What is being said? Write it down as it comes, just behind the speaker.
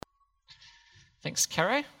Thanks,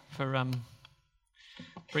 Caro, for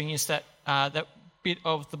bringing us that bit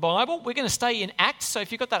of the Bible. We're going to stay in Acts, so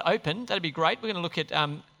if you've got that open, that'd be great. We're going to look at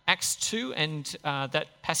Acts 2 and that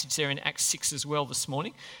passage there in Acts 6 as well this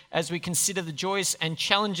morning as we consider the joys and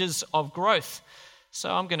challenges of growth.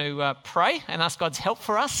 So I'm going to pray and ask God's help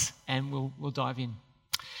for us, and we'll dive in.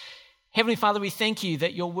 Heavenly Father, we thank you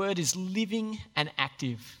that your word is living and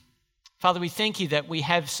active. Father, we thank you that we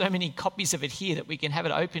have so many copies of it here that we can have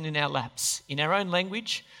it open in our laps, in our own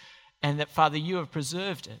language, and that, Father, you have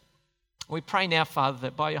preserved it. We pray now, Father,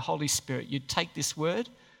 that by your Holy Spirit you'd take this word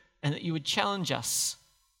and that you would challenge us,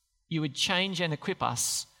 you would change and equip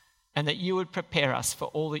us, and that you would prepare us for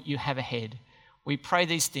all that you have ahead. We pray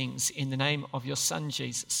these things in the name of your Son,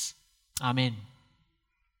 Jesus. Amen.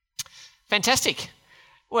 Fantastic.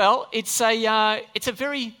 Well, it's a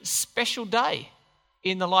very special day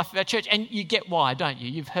in the life of our church, and you get why, don't you?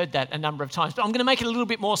 You've heard that a number of times, but I'm going to make it a little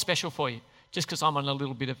bit more special for you, just because I'm on a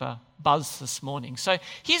little bit of a buzz this morning. So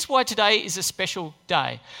here's why today is a special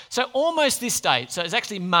day. So almost this day, so it's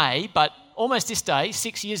actually May, but almost this day,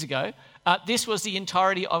 6 years ago, this was the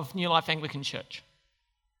entirety of New Life Anglican Church.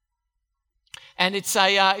 And it's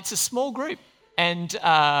a small group, and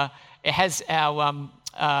it has our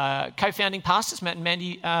co-founding pastors, Matt and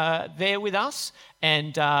Mandy, there with us,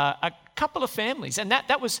 and a couple of families. And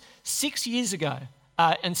that was 6 years ago.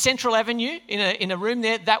 And Central Avenue, in a room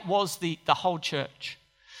there, that was the whole church.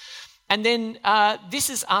 And then this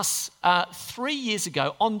is us 3 years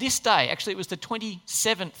ago on this day. Actually, it was the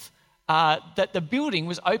 27th that the building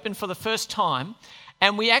was open for the first time.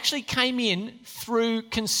 And we actually came in through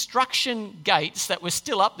construction gates that were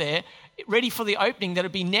still up there, ready for the opening that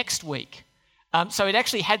would be next week. So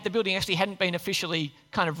the building actually hadn't been officially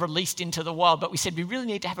kind of released into the wild, but we said we really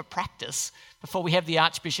need to have a practice before we have the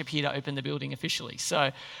Archbishop here to open the building officially.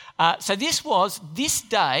 So this was this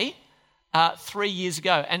day 3 years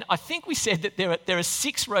ago, and I think we said that there are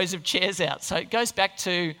 6 rows of chairs out. So it goes back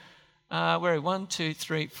to where are we? 1, 2,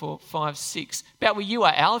 3, 4, 5, 6. About where you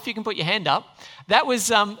are, Al. If you can put your hand up. That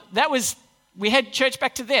was we had church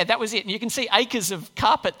back to there. That was it, and you can see acres of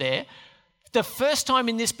carpet there. The first time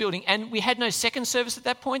in this building, and we had no second service at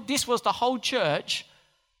that point. This was the whole church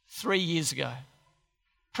 3 years ago.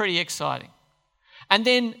 Pretty exciting. And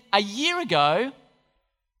then a year ago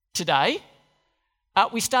today,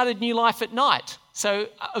 we started New Life at night. So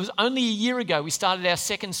it was only a year ago we started our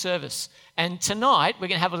second service. And tonight we're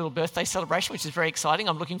going to have a little birthday celebration, which is very exciting.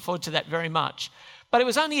 I'm looking forward to that very much. But it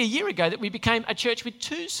was only a year ago that we became a church with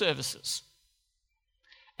 2 services.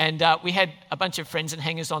 And we had a bunch of friends and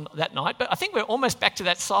hangers on that night, but I think we're almost back to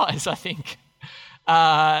that size, I think,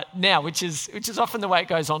 now, which is often the way it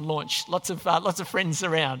goes on launch. Lots of friends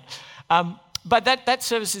around. But that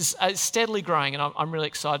service is steadily growing, and I'm really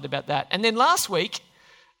excited about that. And then last week,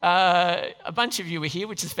 a bunch of you were here,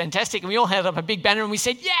 which is fantastic, and we all held up a big banner and we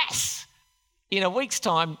said, yes! In a week's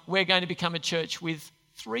time, we're going to become a church with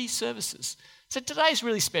 3 services. So today's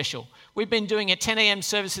really special. We've been doing a 10 a.m.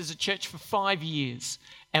 services at church for 5 years.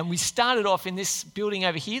 And we started off in this building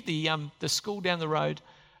over here, the school down the road,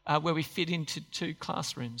 where we fit into 2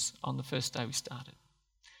 classrooms on the first day we started.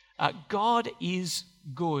 God is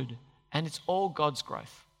good, and it's all God's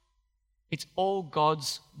growth. It's all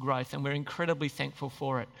God's growth, and we're incredibly thankful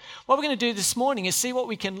for it. What we're going to do this morning is see what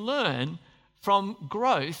we can learn from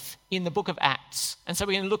growth in the book of Acts. And so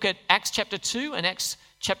we're going to look at Acts chapter 2 and Acts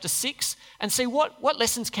chapter 6 and see what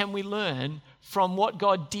lessons can we learn from what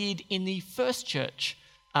God did in the first church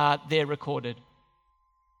there recorded.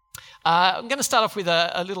 I'm going to start off with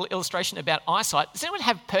a little illustration about eyesight. Does anyone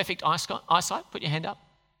have perfect eyesight? Put your hand up.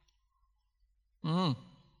 And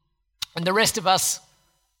the rest of us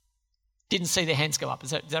didn't see their hands go up.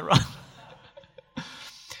 Is that right?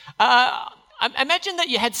 Imagine that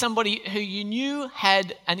you had somebody who you knew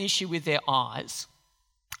had an issue with their eyes,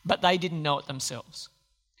 but they didn't know it themselves.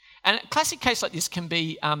 And a classic case like this can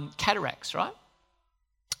be cataracts, right?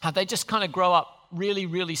 They just kind of grow up really,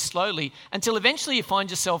 really slowly until eventually you find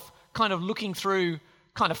yourself kind of looking through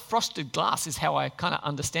kind of frosted glass is how I kind of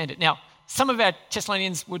understand it. Now, some of our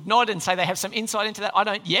Thessalonians would nod and say they have some insight into that. I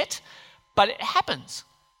don't yet, but it happens.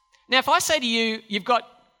 Now, if I say to you, you've got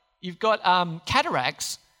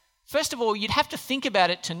cataracts, first of all, you'd have to think about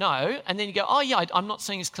it to know, and then you go, oh yeah, I'm not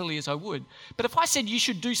seeing as clearly as I would. But if I said you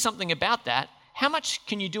should do something about that, how much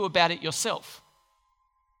can you do about it yourself?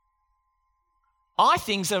 Eye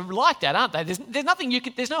things are like that, aren't they? There's nothing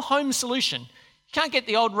there's no home solution. You can't get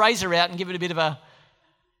the old razor out and give it a bit of a,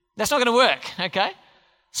 that's not going to work, okay?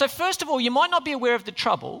 So first of all, you might not be aware of the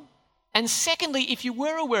trouble. And secondly, if you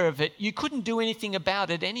were aware of it, you couldn't do anything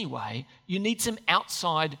about it anyway. You need some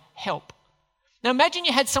outside help. Now imagine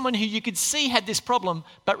you had someone who you could see had this problem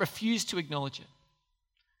but refused to acknowledge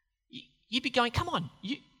it. You'd be going, come on,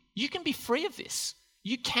 you can be free of this.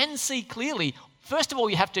 You can see clearly. First of all,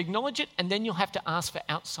 you have to acknowledge it, and then you'll have to ask for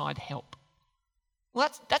outside help. Well,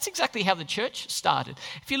 that's exactly how the church started.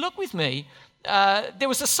 If you look with me, there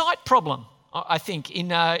was a sight problem, I think,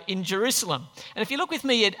 in Jerusalem. And if you look with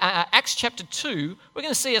me at Acts chapter 2, we're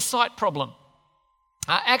going to see a sight problem.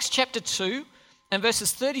 Acts chapter 2 and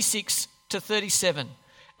verses 36 to 37.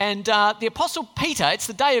 And the Apostle Peter, it's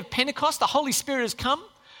the day of Pentecost, the Holy Spirit has come.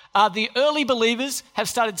 The early believers have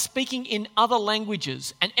started speaking in other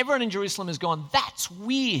languages, and everyone in Jerusalem has gone, that's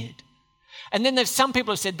weird. And then some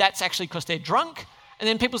people have said that's actually because they're drunk. And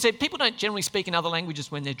then people said people don't generally speak in other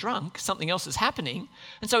languages when they're drunk. Something else is happening.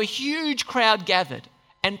 And so a huge crowd gathered.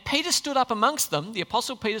 And Peter stood up amongst them, the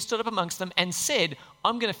Apostle Peter stood up amongst them and said,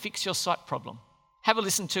 I'm going to fix your sight problem. Have a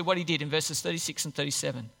listen to what he did in verses 36 and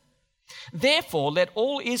 37. Therefore, let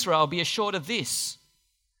all Israel be assured of this.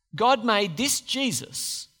 God made this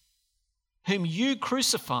Jesus, whom you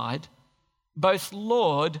crucified, both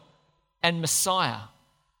Lord and Messiah.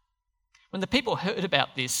 When the people heard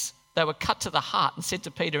about this, they were cut to the heart and said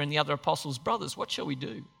to Peter and the other apostles, brothers, what shall we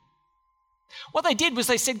do? What they did was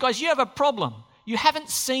they said, guys, you have a problem. You haven't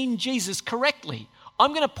seen Jesus correctly.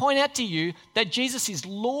 I'm going to point out to you that Jesus is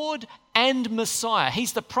Lord and Messiah.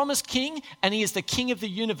 He's the promised king and he is the king of the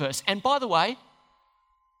universe. And by the way,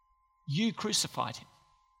 you crucified him.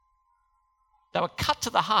 They were cut to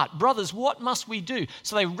the heart. Brothers, what must we do?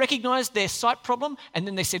 So they recognized their sight problem and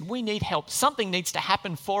then they said, we need help. Something needs to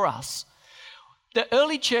happen for us. The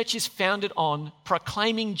early church is founded on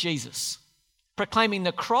proclaiming Jesus, proclaiming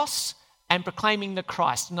the cross and proclaiming the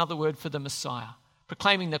Christ, another word for the Messiah.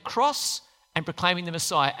 Proclaiming the cross and proclaiming the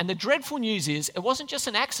Messiah. And the dreadful news is it wasn't just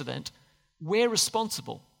an accident. We're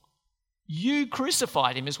responsible. You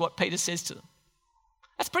crucified him is what Peter says to them.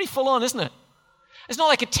 That's pretty full on, isn't it? It's not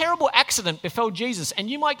like a terrible accident befell Jesus and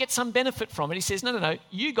you might get some benefit from it. He says, no,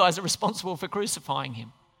 you guys are responsible for crucifying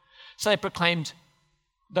him. So they proclaimed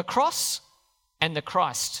the cross and the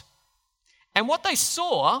Christ. And what they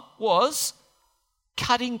saw was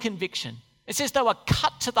cutting conviction. It says they were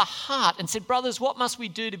cut to the heart and said, brothers, what must we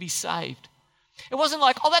do to be saved? It wasn't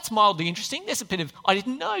like, oh, that's mildly interesting. There's a bit of, I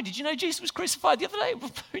didn't know. Did you know Jesus was crucified the other day?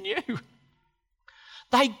 Who knew?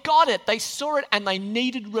 They got it. They saw it and they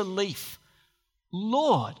needed relief.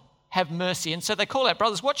 Lord, have mercy. And so they call out,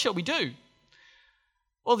 brothers, what shall we do?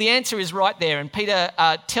 Well, the answer is right there. And Peter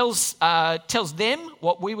tells them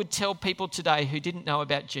what we would tell people today who didn't know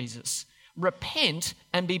about Jesus. Repent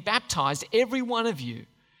and be baptized, every one of you,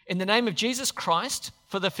 in the name of Jesus Christ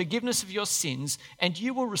for the forgiveness of your sins, and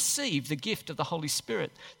you will receive the gift of the Holy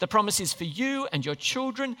Spirit. The promise is for you and your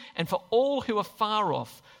children and for all who are far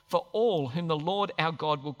off, for all whom the Lord our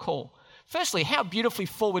God will call. Firstly, how beautifully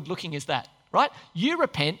forward-looking is that, right? You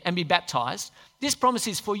repent and be baptized. This promise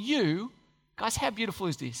is for you. Guys, how beautiful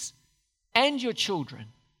is this? And your children.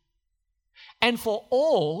 And for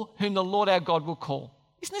all whom the Lord our God will call.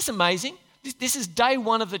 Isn't this amazing? This is day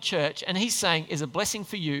one of the church, and he's saying there's a blessing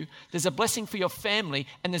for you, there's a blessing for your family,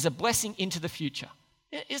 and there's a blessing into the future.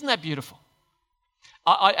 Isn't that beautiful?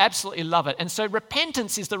 I absolutely love it. And so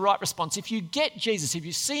repentance is the right response. If you get Jesus, if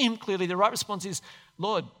you see him clearly, the right response is,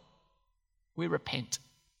 Lord, we repent.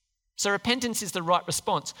 So repentance is the right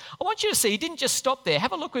response. I want you to see, he didn't just stop there.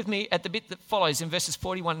 Have a look with me at the bit that follows in verses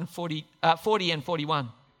 40 and 41.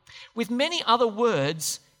 With many other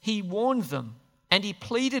words, he warned them and he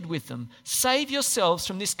pleaded with them, save yourselves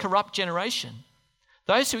from this corrupt generation.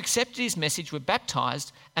 Those who accepted his message were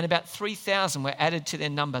baptized and about 3,000 were added to their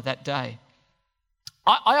number that day.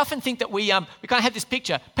 I often think that we kind of have this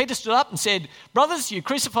picture. Peter stood up and said, brothers, you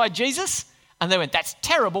crucified Jesus. And they went, that's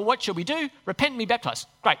terrible. What shall we do? Repent and be baptized.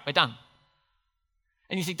 Great, we're done.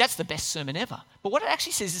 And you think that's the best sermon ever. But what it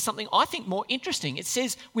actually says is something I think more interesting. It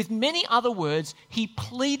says, with many other words, he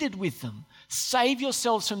pleaded with them, save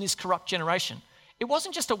yourselves from this corrupt generation. It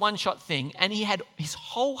wasn't just a one-shot thing, and he had his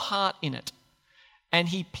whole heart in it. And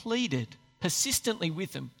he pleaded persistently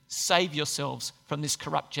with them, save yourselves from this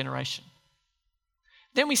corrupt generation.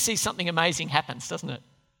 Then we see something amazing happens, doesn't it?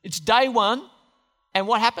 It's day one, and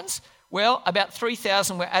what happens? Well, about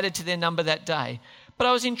 3,000 were added to their number that day. But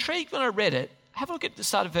I was intrigued when I read it. Have a look at the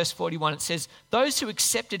start of verse 41. It says, those who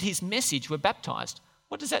accepted his message were baptized.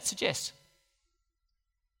 What does that suggest?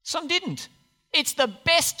 Some didn't. It's the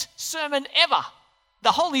best sermon ever.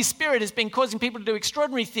 The Holy Spirit has been causing people to do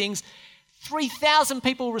extraordinary things. 3,000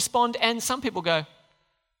 people respond, and some people go,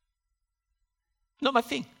 not my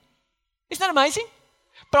thing. Isn't that amazing?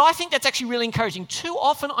 But I think that's actually really encouraging. Too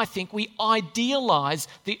often, I think, we idealize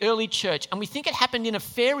the early church and we think it happened in a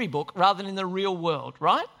fairy book rather than in the real world,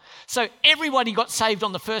 right? So everybody got saved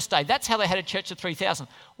on the first day. That's how they had a church of 3,000.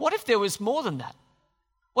 What if there was more than that?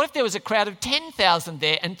 What if there was a crowd of 10,000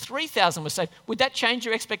 there and 3,000 were saved? Would that change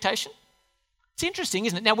your expectation? It's interesting,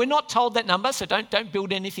 isn't it? Now, we're not told that number, so don't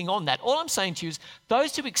build anything on that. All I'm saying to you is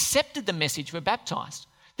those who accepted the message were baptized.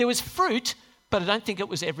 There was fruit, but I don't think it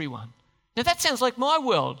was everyone. Now, that sounds like my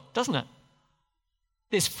world, doesn't it?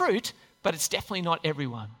 There's fruit, but it's definitely not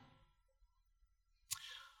everyone.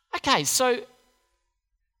 Okay, so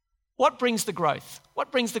what brings the growth?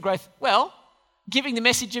 What brings the growth? Well, giving the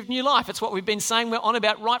message of new life. It's what we've been saying we're on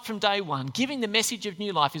about right from day one. Giving the message of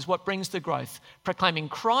new life is what brings the growth. Proclaiming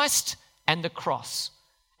Christ and the cross.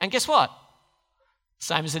 And guess what?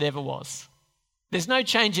 Same as it ever was. There's no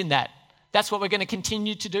change in that. That's what we're going to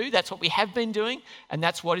continue to do. That's what we have been doing. And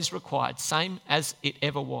that's what is required. Same as it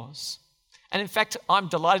ever was. And in fact, I'm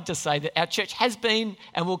delighted to say that our church has been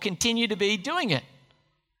and will continue to be doing it.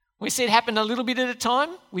 We see it happen a little bit at a time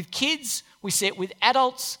with kids. We see it with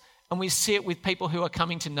adults. And we see it with people who are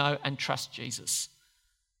coming to know and trust Jesus.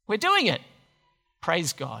 We're doing it.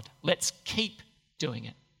 Praise God. Let's keep doing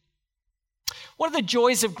it. What are the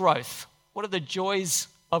joys of growth? What are the joys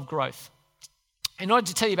of growth? In order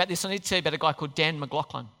to tell you about this, I need to tell you about a guy called Dan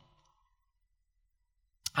McLaughlin.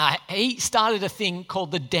 He started a thing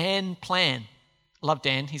called the Dan Plan. I love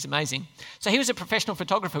Dan, he's amazing. So he was a professional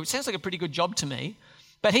photographer, which sounds like a pretty good job to me.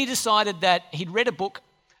 But he decided that he'd read a book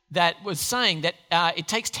that was saying that it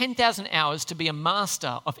takes 10,000 hours to be a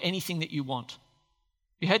master of anything that you want.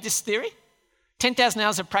 You heard this theory? 10,000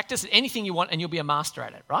 hours of practice at anything you want and you'll be a master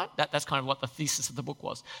at it, right? That's kind of what the thesis of the book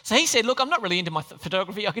was. So he said, look, I'm not really into my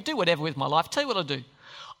photography. I could do whatever with my life. Tell you what I'll do.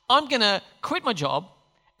 I'm going to quit my job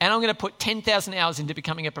and I'm going to put 10,000 hours into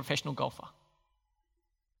becoming a professional golfer.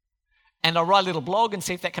 And I'll write a little blog and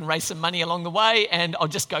see if that can raise some money along the way and I'll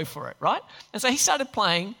just go for it, right? And so he started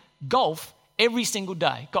playing golf every single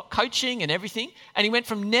day, got coaching and everything. And he went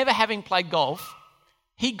from never having played golf,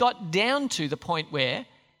 he got down to the point where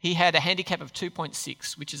he had a handicap of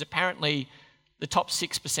 2.6, which is apparently the top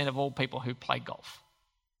 6% of all people who play golf.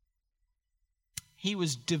 He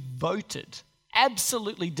was devoted,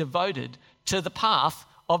 absolutely devoted to the path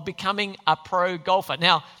of becoming a pro golfer.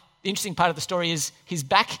 Now, the interesting part of the story is his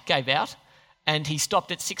back gave out and he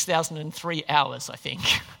stopped at 6,003 hours, I think.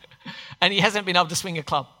 And he hasn't been able to swing a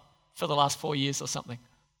club for the last 4 years or something.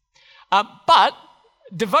 But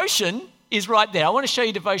devotion is right there. I want to show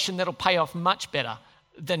you devotion that'll pay off much better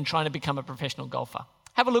than trying to become a professional golfer.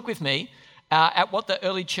 Have a look with me at what the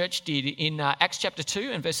early church did in Acts chapter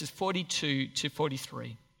 2 and verses 42 to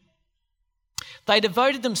 43. They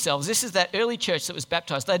devoted themselves, this is that early church that was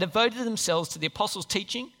baptized, they devoted themselves to the apostles'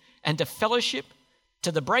 teaching and to fellowship,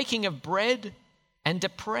 to the breaking of bread and to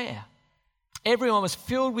prayer. Everyone was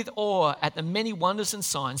filled with awe at the many wonders and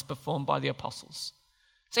signs performed by the apostles.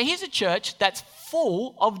 So here's a church that's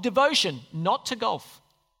full of devotion, not to golf,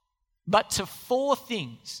 but to four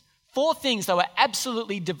things. Four things they were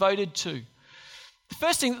absolutely devoted to. The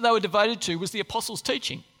first thing that they were devoted to was the apostles'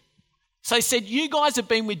 teaching. So they said, you guys have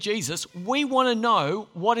been with Jesus. We want to know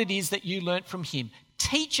what it is that you learnt from him.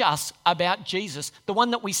 Teach us about Jesus, the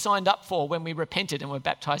one that we signed up for when we repented and were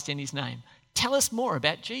baptized in his name. Tell us more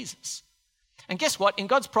about Jesus. And guess what? In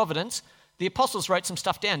God's providence, the apostles wrote some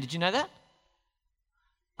stuff down. Did you know that?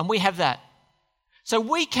 And we have that. So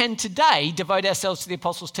we can today devote ourselves to the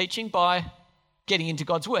apostles' teaching by getting into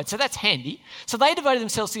God's word. So that's handy. So they devoted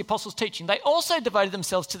themselves to the apostles' teaching. They also devoted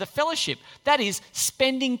themselves to the fellowship. That is,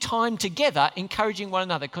 spending time together, encouraging one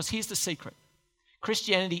another. Because here's the secret.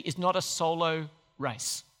 Christianity is not a solo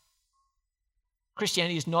race.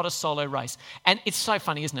 Christianity is not a solo race. And it's so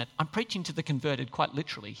funny, isn't it? I'm preaching to the converted quite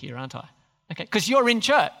literally here, aren't I? Okay, because you're in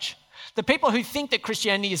church. The people who think that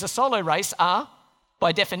Christianity is a solo race are,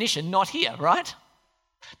 by definition, not here, right?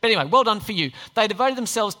 But anyway, well done for you. They devoted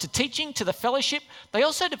themselves to teaching, to the fellowship. They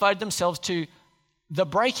also devoted themselves to the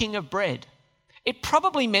breaking of bread. It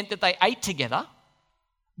probably meant that they ate together,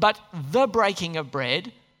 but the breaking of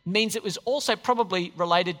bread means it was also probably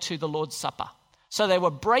related to the Lord's Supper. So they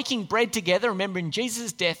were breaking bread together, remembering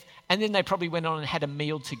Jesus' death, and then they probably went on and had a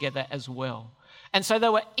meal together as well. And so they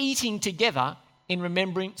were eating together in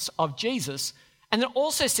remembrance of Jesus. And it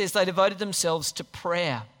also says they devoted themselves to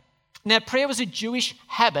prayer. Now, prayer was a Jewish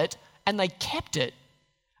habit, and they kept it,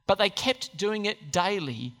 but they kept doing it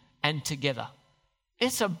daily and together.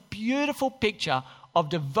 It's a beautiful picture of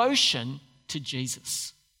devotion to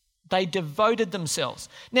Jesus. They devoted themselves.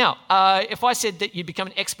 Now, if I said that you become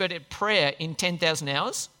an expert at prayer in 10,000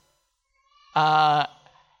 hours, how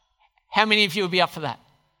many of you would be up for that?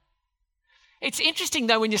 It's interesting,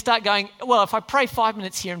 though, when you start going, well, if I pray 5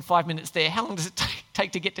 minutes here and 5 minutes there, how long does it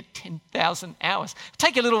take to get to 10,000 hours? It'll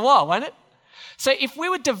take a little while, won't it? So if we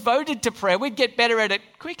were devoted to prayer, we'd get better at it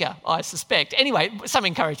quicker, I suspect. Anyway, some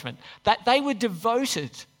encouragement. That they were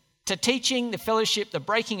devoted to teaching, the fellowship, the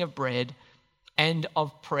breaking of bread, and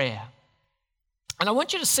of prayer. And I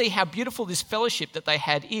want you to see how beautiful this fellowship that they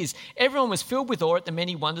had is. Everyone was filled with awe at the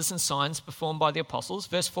many wonders and signs performed by the apostles.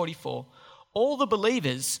 Verse 44, all the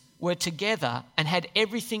believers were together and had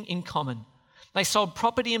everything in common. They sold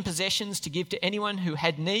property and possessions to give to anyone who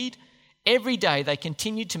had need. Every day they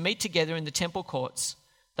continued to meet together in the temple courts.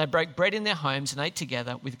 They broke bread in their homes and ate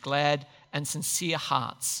together with glad and sincere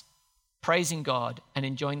hearts, praising God and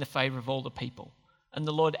enjoying the favour of all the people. And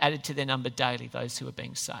the Lord added to their number daily those who were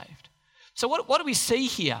being saved. So what do we see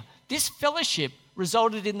here? This fellowship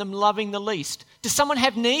resulted in them loving the least. Does someone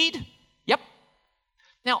have need? Yep.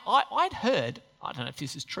 Now, I'd heard, I don't know if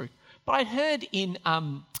this is true, but I'd heard in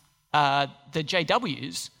the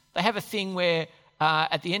JWs, they have a thing where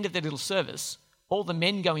at the end of their little service, all the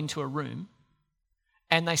men go into a room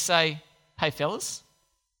and they say, hey, fellas,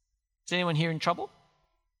 is anyone here in trouble?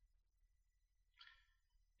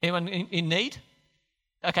 Anyone in need?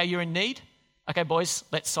 Okay, you're in need? Okay, boys,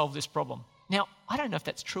 let's solve this problem. Now, I don't know if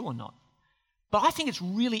that's true or not, but I think it's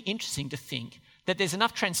really interesting to think that there's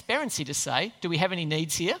enough transparency to say, do we have any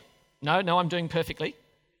needs here? No, I'm doing perfectly.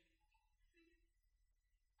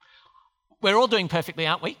 We're all doing perfectly,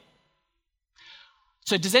 aren't we?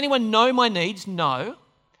 So does anyone know my needs? No.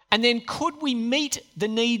 And then could we meet the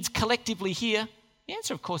needs collectively here? The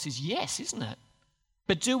answer, of course, is yes, isn't it?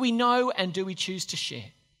 But do we know and do we choose to share?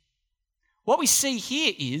 What we see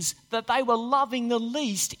here is that they were loving the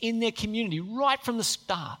least in their community right from the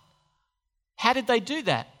start. How did they do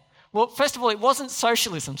that? Well, first of all, it wasn't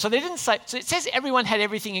socialism. So they didn't say, so it says everyone had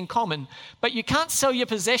everything in common, but you can't sell your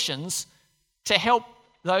possessions to help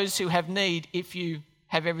those who have need if you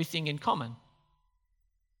have everything in common,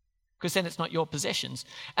 because then it's not your possessions.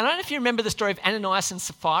 And I don't know if you remember the story of Ananias and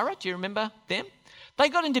Sapphira. Do you remember them? They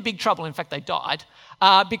got into big trouble. In fact, they died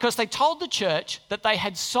because they told the church that they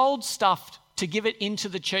had sold stuff to give it into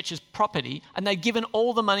the church's property, and they'd given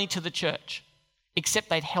all the money to the church, except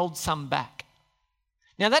they'd held some back.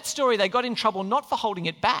 Now, that story, they got in trouble not for holding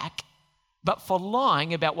it back, but for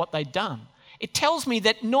lying about what they'd done. It tells me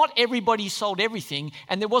that not everybody sold everything,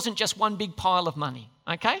 and there wasn't just one big pile of money,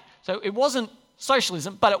 okay? So it wasn't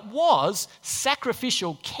socialism, but it was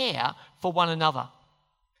sacrificial care for one another.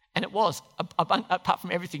 And it was, apart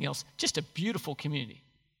from everything else, just a beautiful community.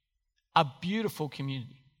 A beautiful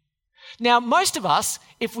community. Now, most of us,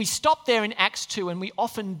 if we stop there in Acts 2, and we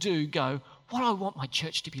often do go, what do I want my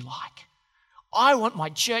church to be like? I want my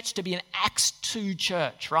church to be an Acts 2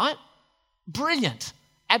 church, right? Brilliant.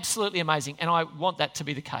 Absolutely amazing. And I want that to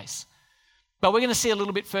be the case. But we're going to see a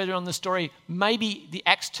little bit further on the story, maybe the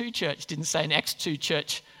Acts 2 church didn't say an Acts 2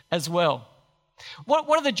 church as well. What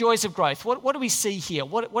are the joys of growth? What do we see here?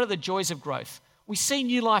 What are the joys of growth? We see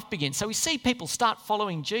new life begin. So we see people start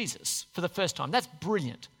following Jesus for the first time. That's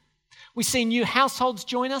brilliant. We see new households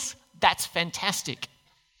join us. That's fantastic.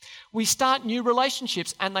 We start new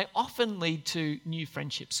relationships, and they often lead to new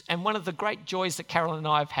friendships. And one of the great joys that Carol and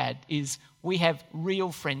I have had is we have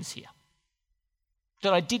real friends here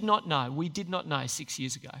that I did not know, we did not know 6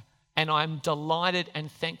 years ago. And I'm delighted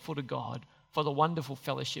and thankful to God for the wonderful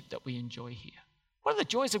fellowship that we enjoy here. What are the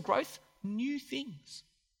joys of growth? New things.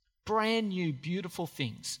 Brand new, beautiful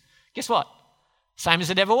things. Guess what? Same as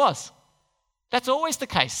it ever was. That's always the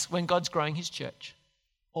case when God's growing his church.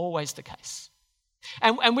 Always the case.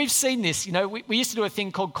 And we've seen this. You know, we used to do a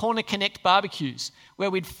thing called Corner Connect barbecues,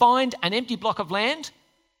 where we'd find an empty block of land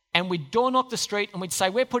and we'd door knock the street and we'd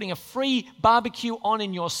say, we're putting a free barbecue on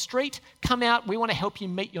in your street. Come out. We want to help you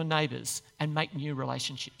meet your neighbours and make new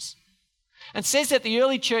relationships. And says that the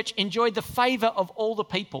early church enjoyed the favour of all the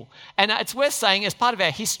people. And it's worth saying, as part of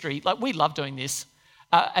our history, like we love doing this,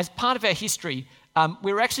 as part of our history,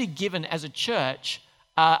 we were actually given as a church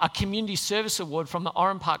a community service award from the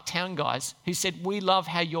Oran Park Town guys who said, we love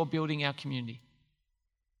how you're building our community.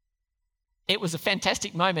 It was a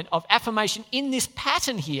fantastic moment of affirmation in this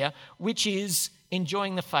pattern here, which is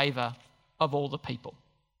enjoying the favour of all the people.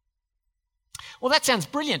 Well, that sounds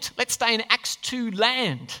brilliant. Let's stay in Acts 2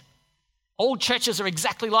 land. All churches are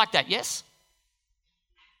exactly like that, yes?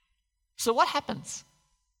 So what happens?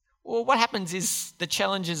 Well, what happens is the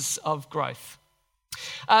challenges of growth.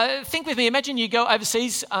 Think with me, imagine you go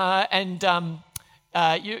overseas and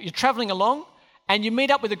you're travelling along and you meet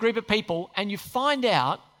up with a group of people and you find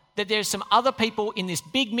out that there's some other people in this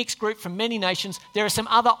big mixed group from many nations. There are some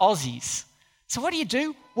other Aussies, So what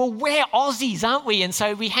do? Well, we're Aussies, aren't we? And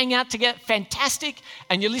so we hang out together, fantastic,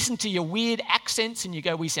 and you listen to your weird accents and you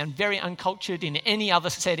go, we sound very uncultured in any other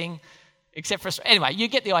setting except for Australia. Anyway, you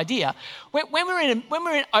get the idea. When we're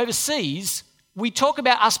in overseas, we talk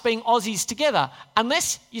about us being Aussies together,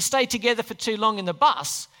 unless you stay together for too long in the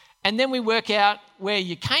bus, and then we work out where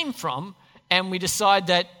you came from, and we decide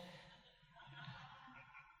that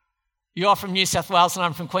you're from New South Wales and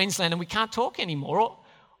I'm from Queensland and we can't talk anymore.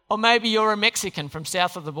 Or maybe you're a Mexican from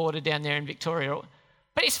south of the border down there in Victoria.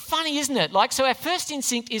 But it's funny, isn't it? So our first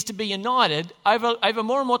instinct is to be united. Over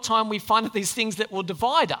more and more time, we find these things that will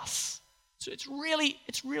divide us. So it's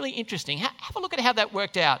really interesting. Have a look at how that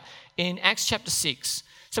worked out in Acts chapter 6.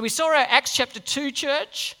 So we saw our Acts chapter 2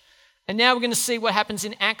 church, and now we're going to see what happens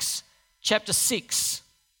in Acts chapter 6.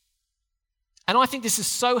 And I think this is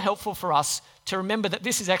so helpful for us to remember that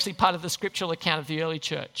this is actually part of the scriptural account of the early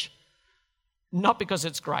church. Not because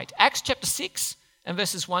it's great. Acts chapter 6 and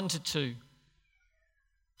verses 1 to 2.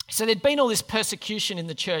 So there'd been all this persecution in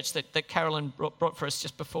the church that Carolyn brought for us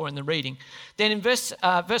just before in the reading. Then in verse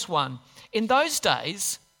 1, in those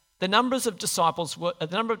days, the number of disciples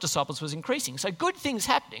was increasing. So good things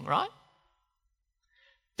happening, right?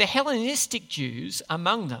 The Hellenistic Jews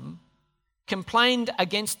among them complained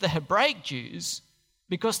against the Hebraic Jews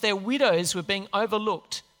because their widows were being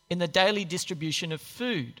overlooked in the daily distribution of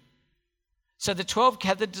food. So the 12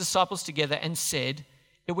 gathered the disciples together and said,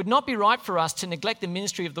 it would not be right for us to neglect the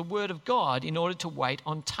ministry of the word of God in order to wait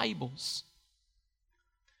on tables.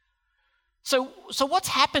 So what's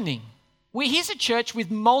happening? Here's a church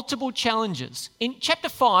with multiple challenges. In chapter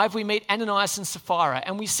 5, we meet Ananias and Sapphira,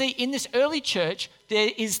 and we see in this early church,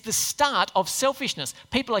 there is the start of selfishness.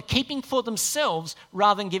 People are keeping for themselves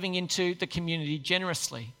rather than giving into the community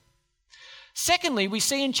generously. Secondly, we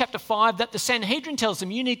see in chapter 5 that the Sanhedrin tells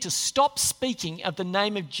them you need to stop speaking of the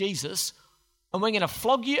name of Jesus and we're going to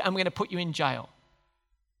flog you and we're going to put you in jail.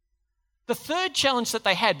 The third challenge that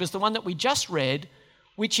they had was the one that we just read,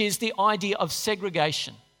 which is the idea of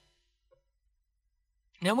segregation.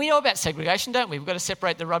 Now, we know about segregation, don't we? We've got to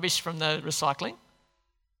separate the rubbish from the recycling.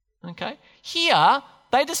 Okay. Here,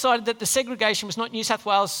 they decided that the segregation was not New South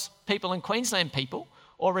Wales people and Queensland people,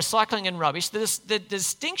 or recycling and rubbish. The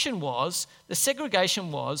distinction was, the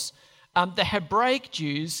segregation was the Hebraic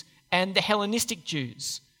Jews and the Hellenistic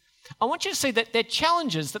Jews. I want you to see that their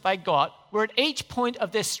challenges that they got were at each point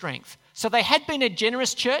of their strength. So they had been a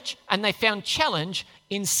generous church and they found challenge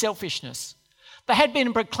in selfishness. They had been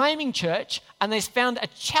a proclaiming church and they found a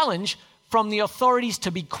challenge from the authorities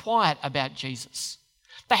to be quiet about Jesus.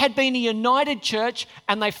 They had been a united church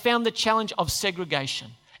and they found the challenge of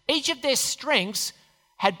segregation. Each of their strengths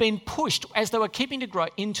had been pushed as they were keeping to grow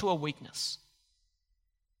into a weakness.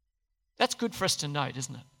 That's good for us to note,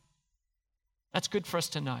 isn't it? That's good for us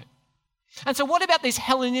to note. And so what about these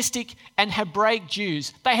Hellenistic and Hebraic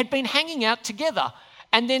Jews? They had been hanging out together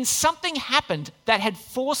and then something happened that had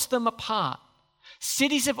forced them apart.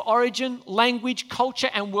 Cities of origin, language,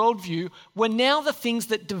 culture and worldview were now the things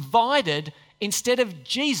that divided instead of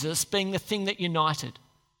Jesus being the thing that united.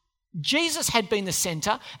 Jesus had been the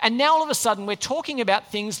centre, and now all of a sudden we're talking about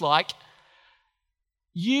things like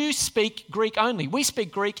you speak Greek only. We speak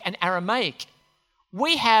Greek and Aramaic.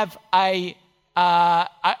 We have a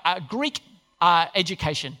Greek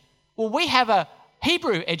education. Well, we have a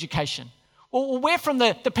Hebrew education. Well, we're from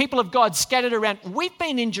the people of God scattered around. We've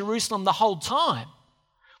been in Jerusalem the whole time.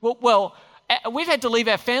 Well, we've had to leave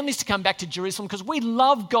our families to come back to Jerusalem because we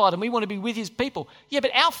love God and we want to be with his people. Yeah,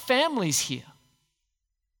 but our family's here.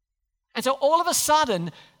 And so all of a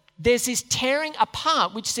sudden, there's this tearing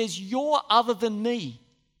apart which says, you're other than me.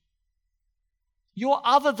 You're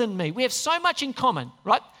other than me. We have so much in common,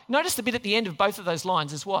 right? Notice the bit at the end of both of those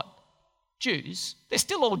lines is what? Jews. They're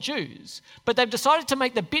still all Jews, but they've decided to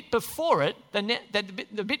make the bit before it,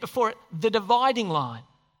 the bit before it, the dividing line.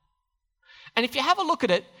 And if you have a look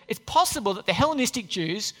at it, it's possible that the Hellenistic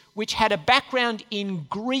Jews, which had a background in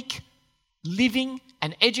Greek living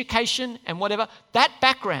and education and whatever, that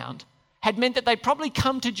background had meant that they'd probably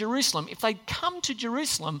come to Jerusalem. If they'd come to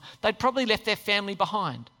Jerusalem, they'd probably left their family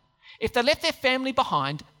behind. If they left their family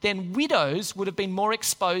behind, then widows would have been more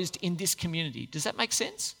exposed in this community. Does that make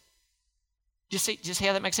sense? Do you see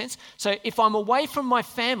how that makes sense? So if I'm away from my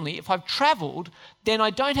family, if I've travelled, then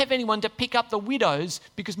I don't have anyone to pick up the widows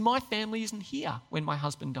because my family isn't here when my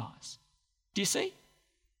husband dies. Do you see?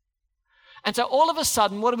 And so all of a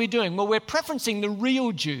sudden, what are we doing? Well, we're preferencing the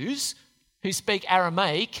real Jews who speak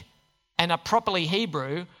Aramaic and are properly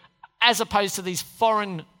Hebrew, as opposed to these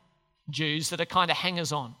foreign Jews that are kind of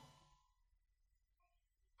hangers-on.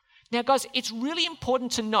 Now, guys, it's really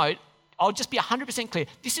important to note, I'll just be 100% clear.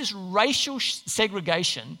 This is racial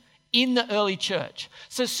segregation in the early church.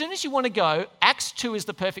 So as soon as you want to go, Acts 2 is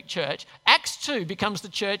the perfect church. Acts 2 becomes the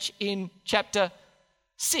church in chapter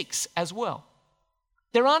 6 as well.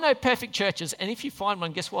 There are no perfect churches, and if you find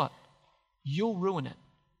one, guess what? You'll ruin it.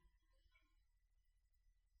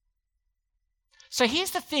 So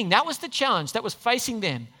here's the thing. That was the challenge that was facing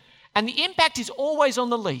them. And the impact is always on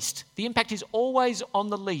the least. The impact is always on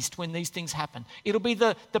the least when these things happen. It'll be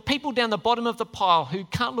the people down the bottom of the pile who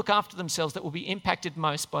can't look after themselves that will be impacted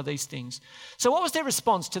most by these things. So what was their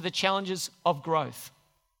response to the challenges of growth?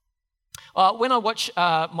 When I watch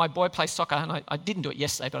my boy play soccer, and I didn't do it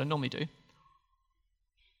yesterday, but I normally do.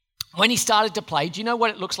 When he started to play, do you know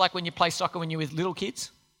what it looks like when you play soccer when you're with little kids?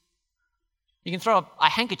 You can throw a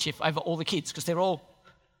handkerchief over all the kids because they're all...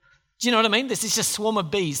 Do you know what I mean? There's this just swarm of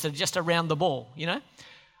bees that are just around the ball, you know?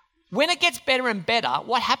 When it gets better and better,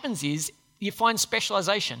 what happens is you find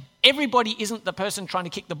specialisation. Everybody isn't the person trying to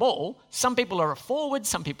kick the ball. Some people are a forward,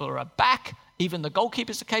 some people are a back. Even the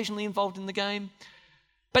goalkeeper's occasionally involved in the game.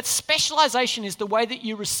 But specialisation is the way that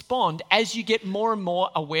you respond as you get more and more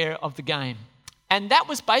aware of the game. And that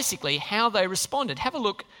was basically how they responded. Have a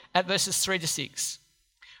look at verses 3 to 6.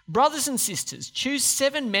 Brothers and sisters, choose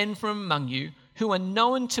 7 men from among you who are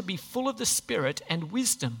known to be full of the Spirit and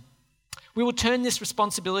wisdom. We will turn this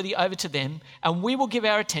responsibility over to them, and we will give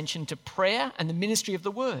our attention to prayer and the ministry of the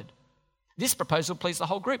word. This proposal pleased the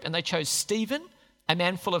whole group, and they chose Stephen, a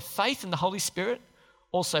man full of faith and the Holy Spirit,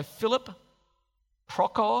 also Philip,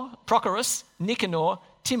 Prochorus, Nicanor,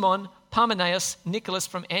 Timon, Parmenas, Nicholas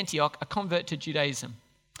from Antioch, a convert to Judaism.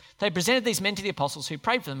 They presented these men to the apostles, who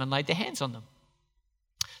prayed for them and laid their hands on them.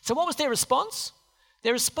 So what was their response?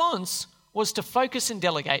 Their response was to focus and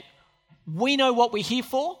delegate. We know what we're here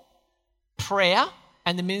for, prayer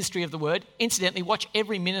and the ministry of the word. Incidentally, watch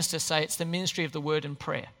every minister say it's the ministry of the word and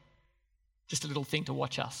prayer. Just a little thing to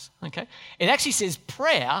watch us, okay? It actually says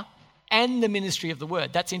prayer and the ministry of the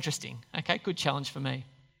word. That's interesting, okay? Good challenge for me.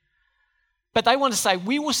 But they want to say,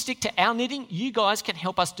 we will stick to our knitting. You guys can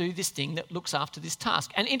help us do this thing that looks after this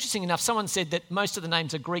task. And interesting enough, someone said that most of the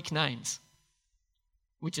names are Greek names,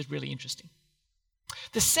 which is really interesting.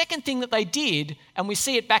 The second thing that they did, and we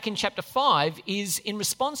see it back in chapter 5, is in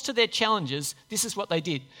response to their challenges, this is what they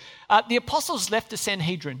did. The apostles left the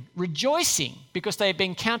Sanhedrin, rejoicing because they had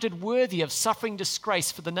been counted worthy of suffering disgrace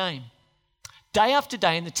for the name. Day after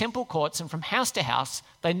day in the temple courts and from house to house,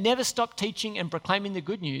 they never stopped teaching and proclaiming the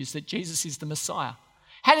good news that Jesus is the Messiah.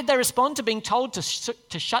 How did they respond to being told to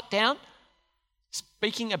shut down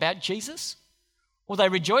speaking about Jesus? Well, they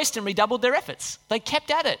rejoiced and redoubled their efforts. They kept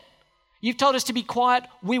at it. You've told us to be quiet.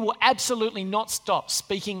 We will absolutely not stop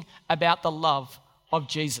speaking about the love of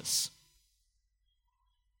Jesus.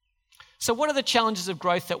 So what are the challenges of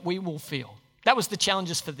growth that we will feel? That was the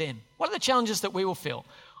challenges for them. What are the challenges that we will feel?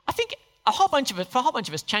 I think for a whole bunch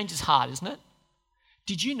of us, change is hard, isn't it?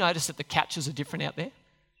 Did you notice that the couches are different out there?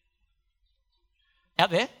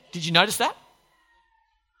 Out there? Did you notice that?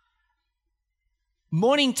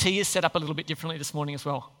 Morning tea is set up a little bit differently this morning as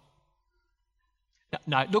well.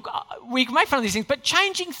 No, look, we can make fun of these things, but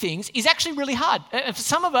changing things is actually really hard. And for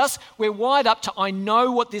some of us, we're wired up to, I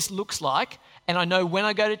know what this looks like, and I know when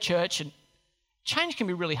I go to church, and change can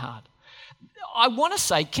be really hard. I want to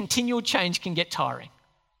say continual change can get tiring.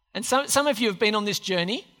 And some of you have been on this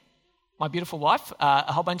journey, my beautiful wife,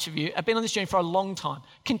 a whole bunch of you have been on this journey for a long time.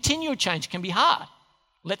 Continual change can be hard.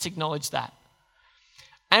 Let's acknowledge that.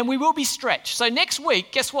 And we will be stretched. So next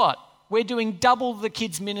week, guess what? We're doing double the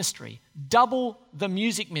kids' ministry, double the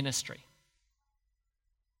music ministry.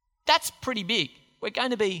 That's pretty big. We're going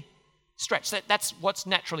to be stretched. That's what's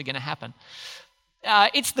naturally going to happen.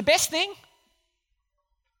 It's the best thing,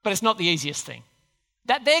 but it's not the easiest thing.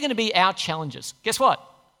 They're going to be our challenges. Guess what?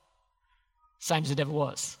 Same as it ever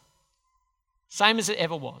was. Same as it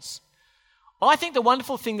ever was. I think the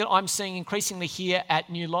wonderful thing that I'm seeing increasingly here at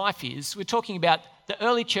New Life is we're talking about the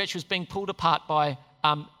early church was being pulled apart by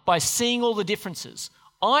seeing all the differences.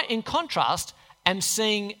 I, in contrast, am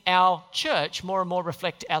seeing our church more and more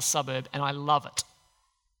reflect our suburb, and I love it.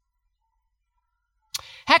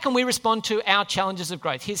 How can we respond to our challenges of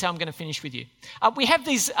growth? Here's how I'm going to finish with you. We have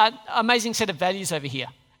these amazing set of values over here.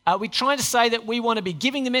 We're trying to say that we want to be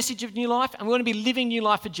giving the message of new life, and we want to be living new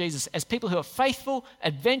life for Jesus as people who are faithful,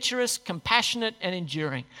 adventurous, compassionate, and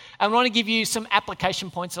enduring. And I want to give you some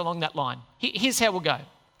application points along that line. Here's how we'll go.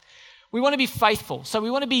 We want to be faithful. So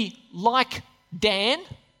we want to be like Dan,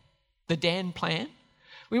 the Dan plan.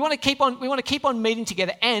 We want to keep on meeting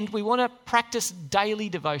together, and we want to practice daily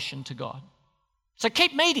devotion to God. So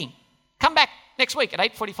keep meeting. Come back next week at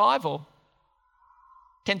 8:45 or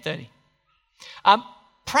 10:30.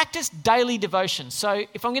 practice daily devotion. So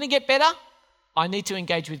if I'm going to get better, I need to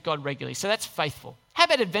engage with God regularly. So that's faithful. How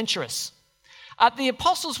about adventurous? The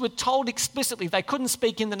apostles were told explicitly they couldn't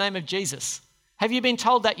speak in the name of Jesus. Have you been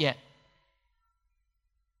told that yet?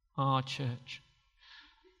 Oh, church.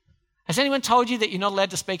 Has anyone told you that you're not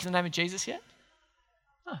allowed to speak in the name of Jesus yet?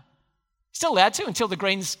 No. Still allowed to until the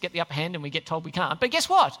Greens get the upper hand and we get told we can't. But guess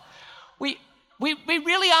what? We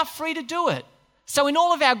really are free to do it. So in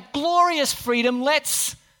all of our glorious freedom,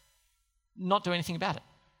 let's not do anything about it.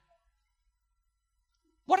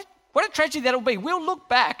 What a tragedy that'll be. We'll look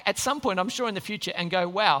back at some point, I'm sure, in the future and go,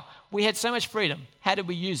 wow, we had so much freedom. How did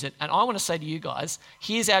we use it? And I want to say to you guys,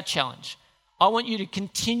 here's our challenge. I want you to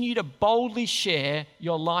continue to boldly share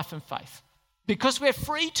your life and faith because we're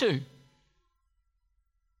free to.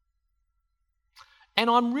 And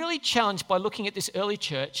I'm really challenged by looking at this early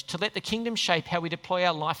church to let the kingdom shape how we deploy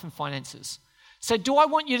our life and finances. So do I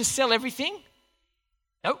want you to sell everything?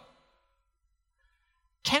 No.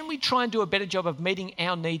 Can we try and do a better job of meeting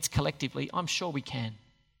our needs collectively? I'm sure we can.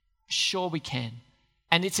 Sure we can.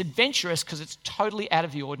 And it's adventurous because it's totally out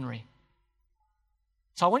of the ordinary.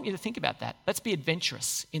 So I want you to think about that. Let's be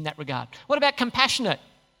adventurous in that regard. What about compassionate?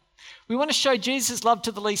 We want to show Jesus' love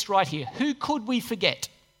to the least right here. Who could we forget?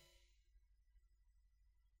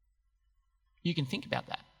 You can think about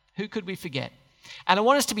that. Who could we forget? And I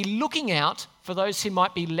want us to be looking out for those who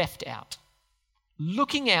might be left out.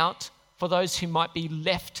 Looking out for those who might be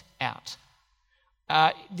left out.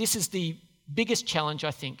 This is the biggest challenge,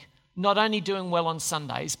 I think. Not only doing well on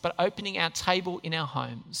Sundays, but opening our table in our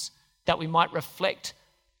homes that we might reflect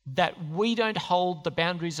that we don't hold the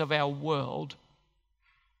boundaries of our world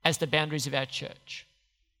as the boundaries of our church.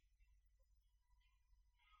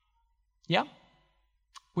 Yeah?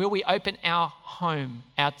 Will we open our home,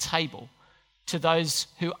 our table, to those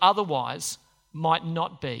who otherwise might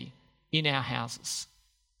not be in our houses?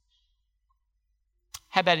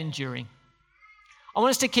 How about enduring? I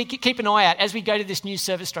want us to keep an eye out as we go to this new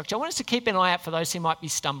service structure. I want us to keep an eye out for those who might be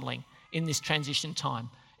stumbling in this transition time.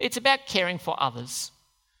 It's about caring for others.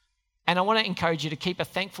 And I want to encourage you to keep a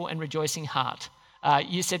thankful and rejoicing heart.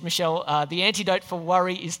 You said, Michelle, the antidote for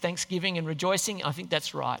worry is thanksgiving and rejoicing. I think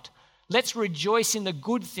that's right. Let's rejoice in the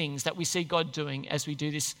good things that we see God doing as we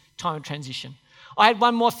do this time of transition. I had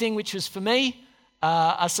one more thing, which was for me,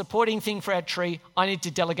 a supporting thing for our tree. I need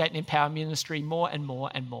to delegate and empower ministry more and more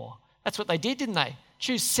and more. That's what they did, didn't they?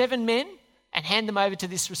 Choose 7 men and hand them over to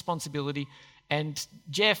this responsibility. And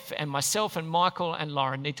Jeff and myself and Michael and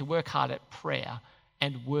Lauren need to work hard at prayer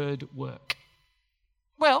and word work.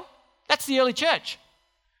 Well, that's the early church.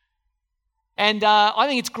 And I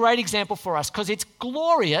think it's a great example for us because it's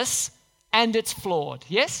glorious and it's flawed.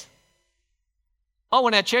 Yes? I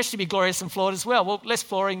want our church to be glorious and flawed as well. Well, less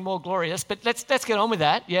flooring, more glorious, but let's get on with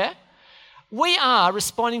that, yeah? We are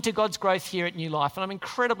responding to God's growth here at New Life, and I'm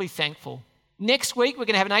incredibly thankful. Next week, we're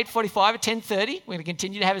going to have an 8:45 at 10:30. We're going to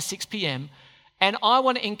continue to have a 6 p.m. And I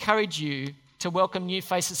want to encourage you to welcome new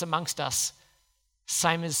faces amongst us,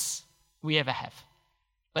 same as we ever have.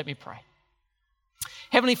 Let me pray.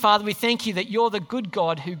 Heavenly Father, we thank you that you're the good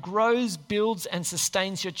God who grows, builds, and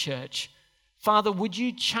sustains your church. Father, would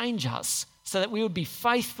you change us so that we would be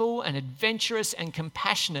faithful and adventurous and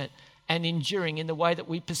compassionate and enduring in the way that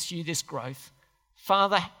we pursue this growth.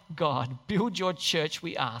 Father God, build your church,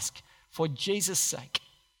 we ask, for Jesus' sake.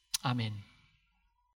 Amen.